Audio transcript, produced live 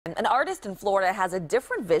An artist in Florida has a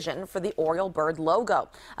different vision for the Oriole Bird logo.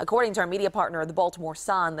 According to our media partner, the Baltimore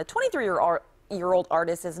Sun, the 23-year-old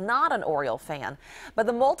artist is not an Oriole fan, but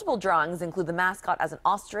the multiple drawings include the mascot as an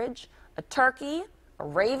ostrich, a turkey, a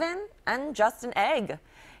raven, and just an egg.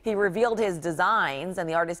 He revealed his designs, and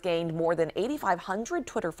the artist gained more than 8,500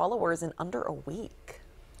 Twitter followers in under a week.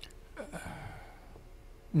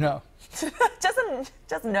 No.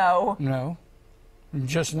 just no. No.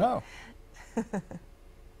 Just no.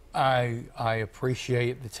 I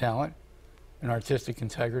appreciate the talent and artistic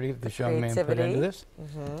integrity that this young man put into this,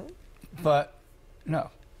 but no.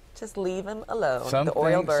 Just leave him alone. Some the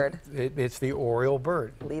Oriole things, Bird. It's the Oriole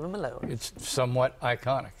Bird. Leave him alone. It's somewhat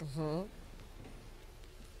iconic.